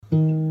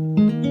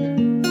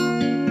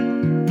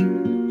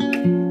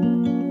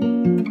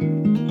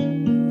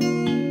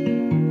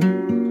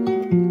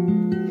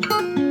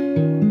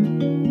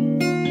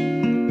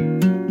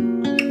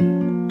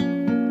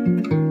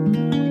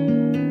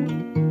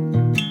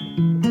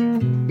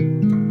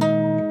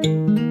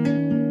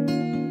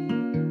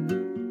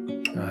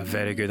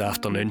good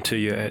afternoon to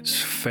you.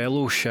 It's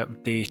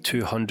Fellowship Day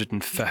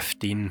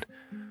 215.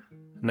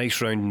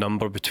 Nice round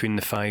number between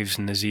the 5s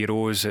and the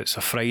 0s. It's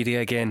a Friday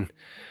again,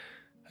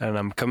 and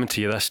I'm coming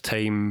to you this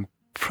time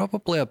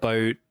probably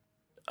about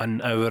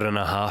an hour and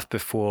a half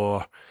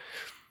before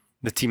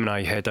the team and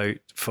I head out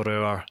for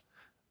our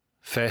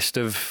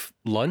festive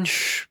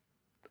lunch.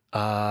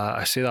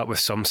 I say that with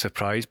some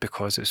surprise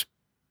because it's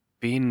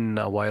been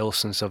a while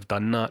since I've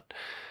done that.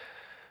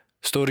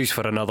 Stories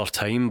for another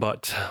time,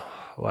 but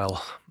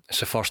well, it's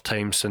the first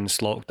time since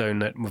lockdown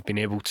that we've been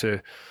able to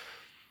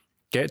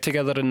get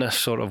together in this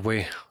sort of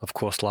way. Of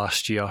course,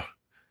 last year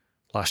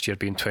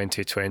being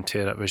 2020,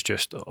 it was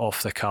just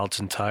off the cards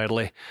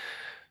entirely. I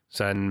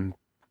was in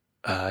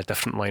a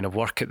different line of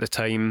work at the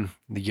time.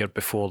 The year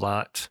before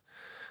that,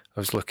 I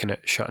was looking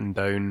at shutting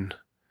down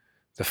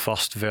the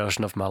first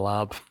version of my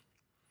lab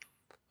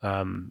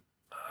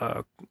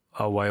a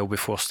while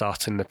before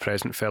starting the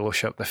present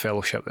fellowship, the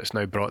fellowship that's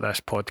now brought this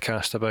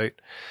podcast about.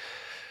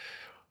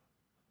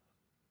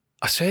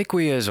 A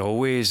segue is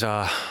always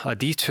a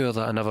detour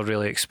that I never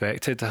really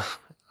expected.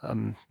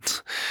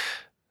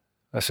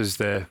 This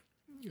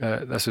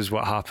is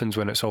what happens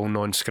when it's all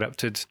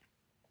non-scripted.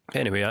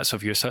 Anyway, that's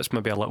of use. That's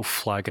maybe a little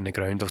flag in the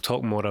ground. I'll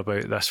talk more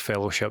about this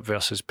fellowship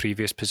versus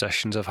previous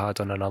positions I've had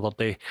on another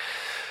day.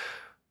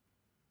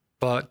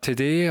 But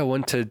today I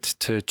wanted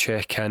to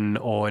check in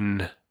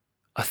on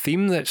a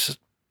theme that's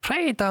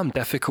pretty damn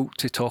difficult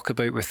to talk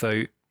about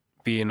without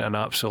being an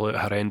absolute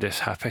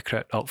horrendous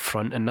hypocrite up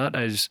front, and that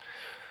is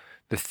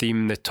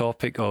the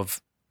topic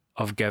of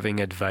giving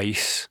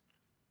advice.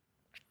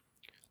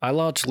 I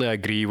largely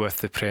agree with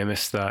the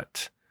premise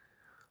that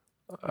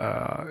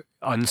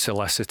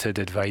unsolicited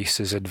advice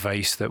is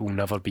advice that will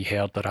never be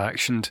heard or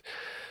actioned.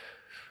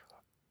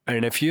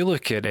 And if you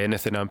look at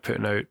anything I'm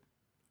putting out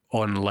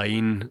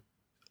online,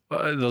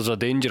 there's a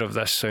danger of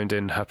this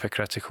sounding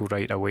hypocritical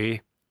right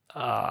away.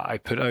 I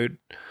put out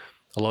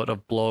a lot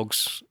of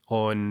blogs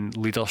on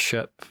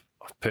leadership.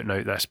 I'm putting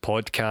out this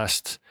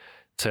podcast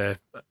to,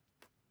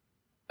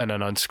 in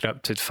an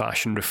unscripted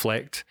fashion,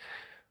 reflect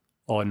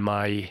on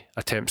my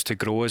attempts to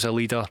grow as a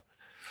leader.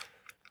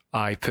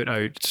 I put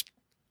out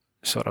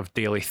sort of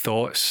daily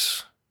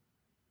thoughts,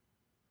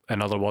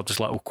 in other words,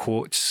 little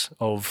quotes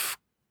of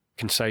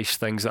concise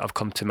things that have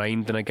come to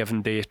mind in a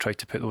given day. Try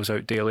to put those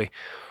out daily.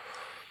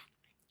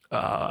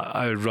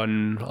 I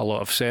run a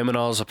lot of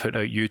seminars. I put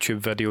out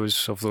YouTube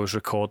videos of those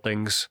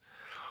recordings.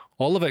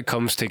 All of it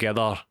comes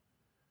together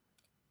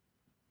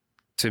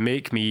to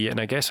make me, and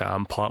I guess I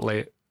am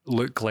partly,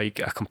 look like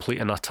a complete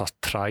and utter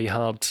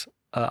tryhard.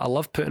 I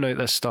love putting out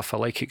this stuff. I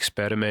like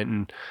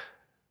experimenting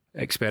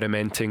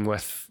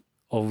with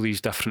all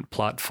these different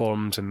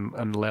platforms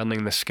and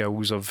learning the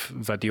skills of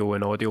video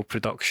and audio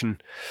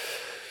production.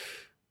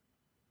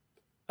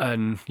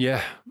 And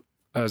yeah,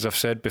 as I've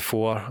said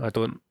before, I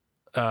don't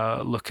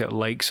look at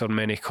likes or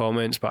many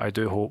comments, but I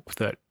do hope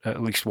that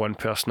at least one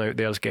person out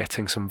there is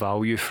getting some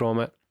value from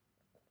it.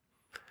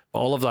 But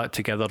all of that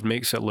together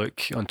makes it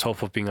look, on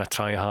top of being a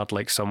tryhard,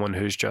 like someone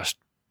who's just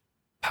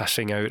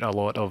passing out a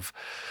lot of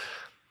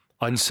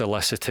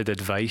unsolicited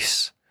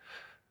advice.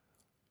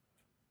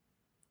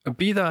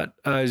 Be that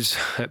as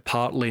it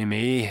partly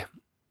may,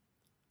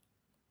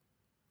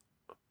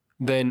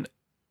 then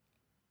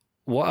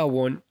what I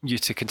want you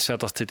to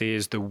consider today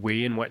is the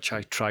way in which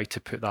I try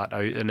to put that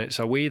out. And it's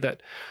a way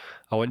that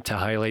I want to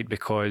highlight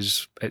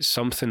because it's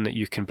something that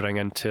you can bring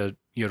into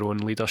your own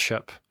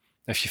leadership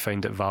if you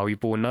find it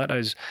valuable. And that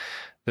is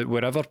that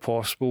wherever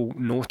possible,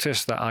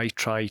 notice that I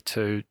try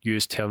to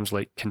use terms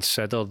like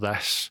consider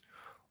this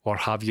or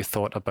have you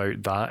thought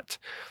about that.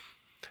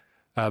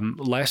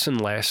 Less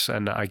and less,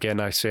 and again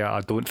I say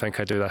I don't think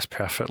I do this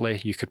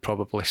perfectly. You could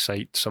probably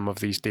cite some of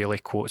these daily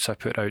quotes I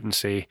put out and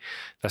say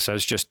this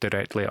is just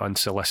directly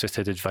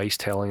unsolicited advice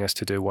telling us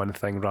to do one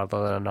thing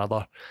rather than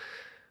another.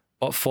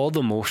 But for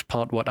the most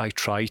part, what I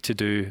try to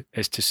do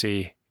is to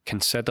say,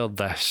 consider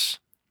this,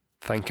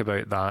 think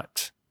about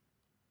that,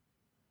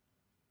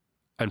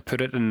 and put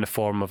it in the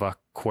form of a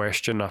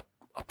question, a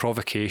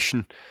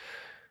provocation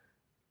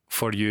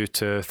for you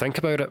to think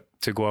about it,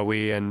 to go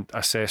away and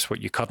assess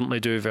what you currently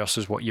do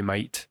versus what you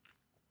might.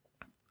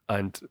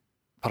 And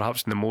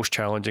perhaps in the most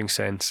challenging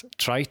sense,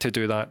 try to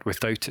do that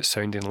without it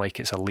sounding like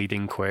it's a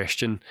leading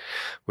question,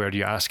 where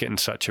you ask it in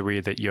such a way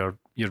that you're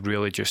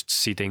really just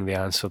seeding the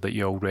answer that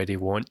you already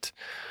want.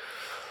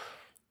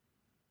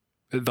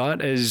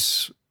 That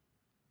is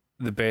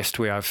the best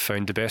way I've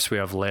found, the best way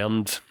I've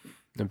learned.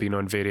 I've been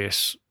on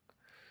various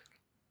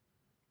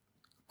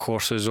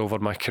courses over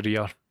my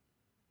career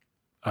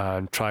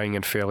and trying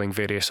and failing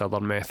various other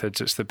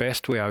methods. It's the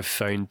best way I've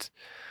found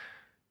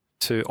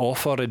to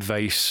offer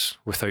advice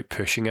without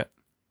pushing it,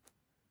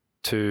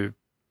 to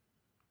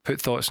put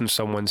thoughts in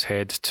someone's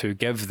head, to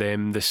give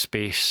them the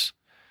space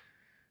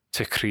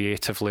to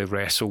creatively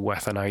wrestle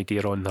with an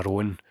idea on their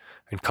own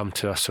and come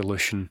to a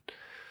solution,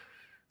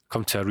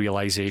 come to a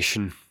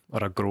realisation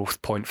or a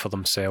growth point for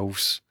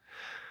themselves.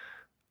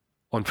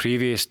 On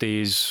previous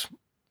days,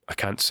 I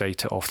can't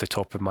cite it off the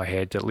top of my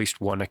head. At least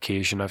one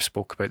occasion I've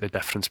spoke about the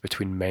difference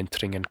between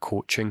mentoring and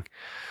coaching.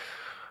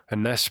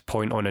 And this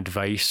point on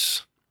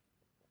advice,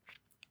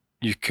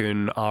 you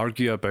can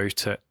argue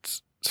about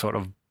it sort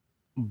of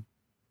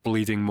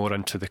bleeding more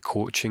into the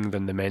coaching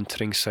than the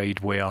mentoring side,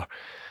 where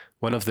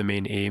one of the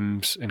main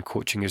aims in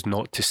coaching is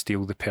not to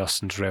steal the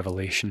person's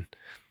revelation,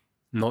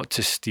 not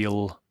to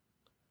steal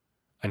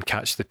and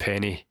catch the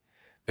penny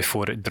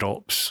before it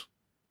drops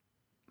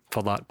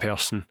for that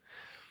person.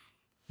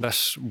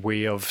 This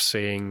way of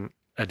saying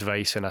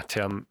advice in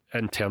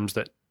terms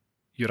that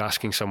you're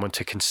asking someone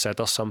to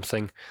consider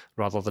something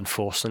rather than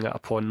forcing it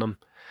upon them.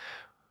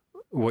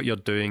 What you're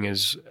doing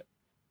is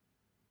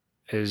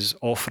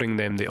offering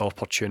them the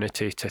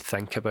opportunity to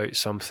think about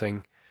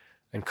something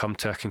and come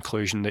to a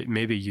conclusion that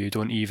maybe you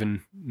don't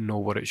even know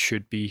what it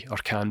should be or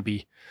can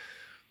be.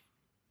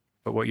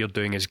 But what you're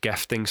doing is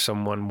gifting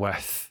someone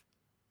with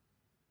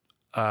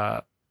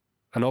an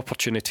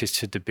opportunity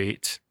to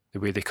debate the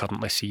way they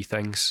currently see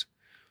things.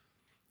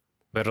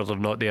 Whether or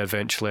not they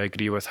eventually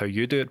agree with how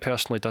you do it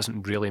personally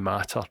doesn't really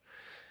matter.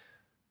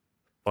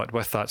 But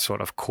with that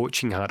sort of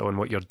coaching hat on,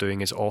 what you're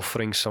doing is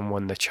offering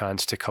someone the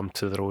chance to come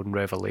to their own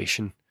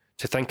revelation,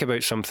 to think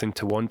about something,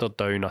 to wander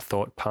down a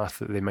thought path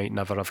that they might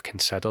never have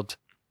considered.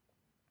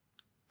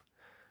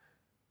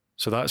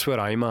 So that's where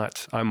I'm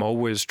at. I'm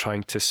always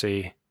trying to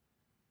say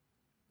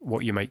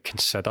what you might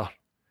consider.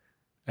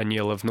 And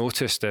you'll have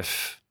noticed,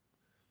 if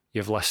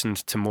you've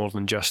listened to more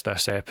than just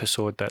this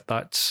episode, that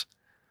that's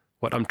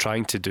what I'm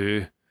trying to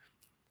do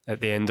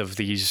at the end of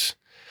these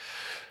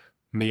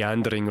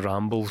meandering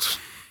rambles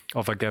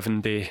of a given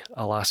day.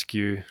 I'll ask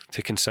you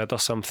to consider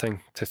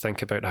something, to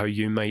think about how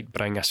you might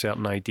bring a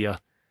certain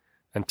idea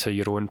into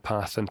your own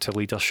path, into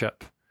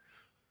leadership,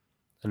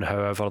 and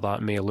however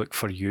that may look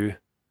for you.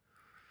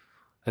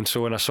 And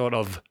so in a sort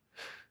of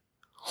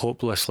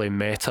hopelessly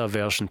meta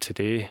version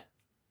today,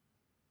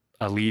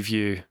 I leave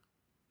you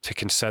to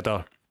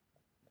consider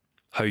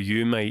how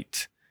you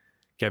might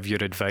give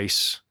your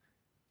advice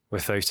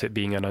without it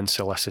being an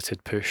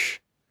unsolicited push.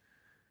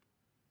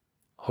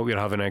 Hope you're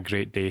having a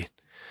great day.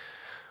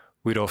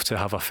 We're off to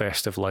have a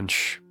festive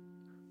lunch.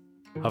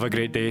 Have a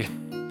great day.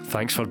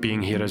 Thanks for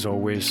being here as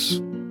always,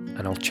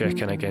 and I'll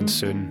check in again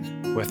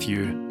soon with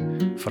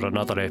you for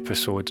another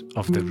episode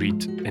of the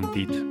Read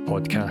Indeed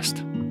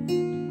podcast.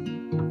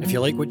 If you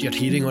like what you're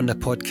hearing on the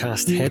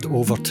podcast, head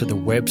over to the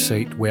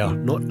website, where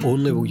not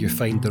only will you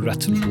find the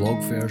written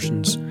blog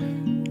versions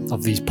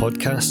of these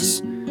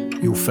podcasts,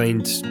 you'll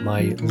find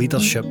my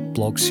leadership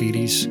blog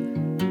series,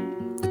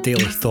 the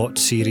Daily Thought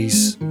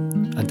series,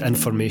 and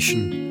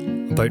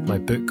information about my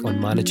book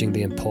on managing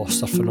the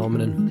imposter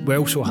phenomenon. We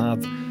also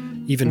have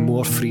even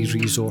more free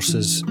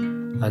resources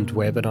and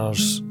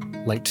webinars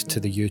linked to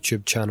the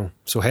YouTube channel.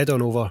 So head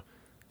on over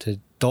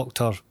to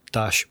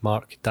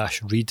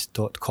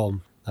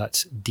dr-mark-reid.com.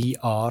 That's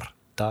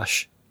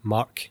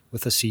dr-mark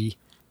with a C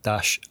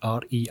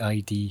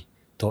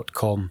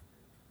 -reid.com.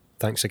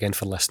 Thanks again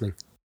for listening.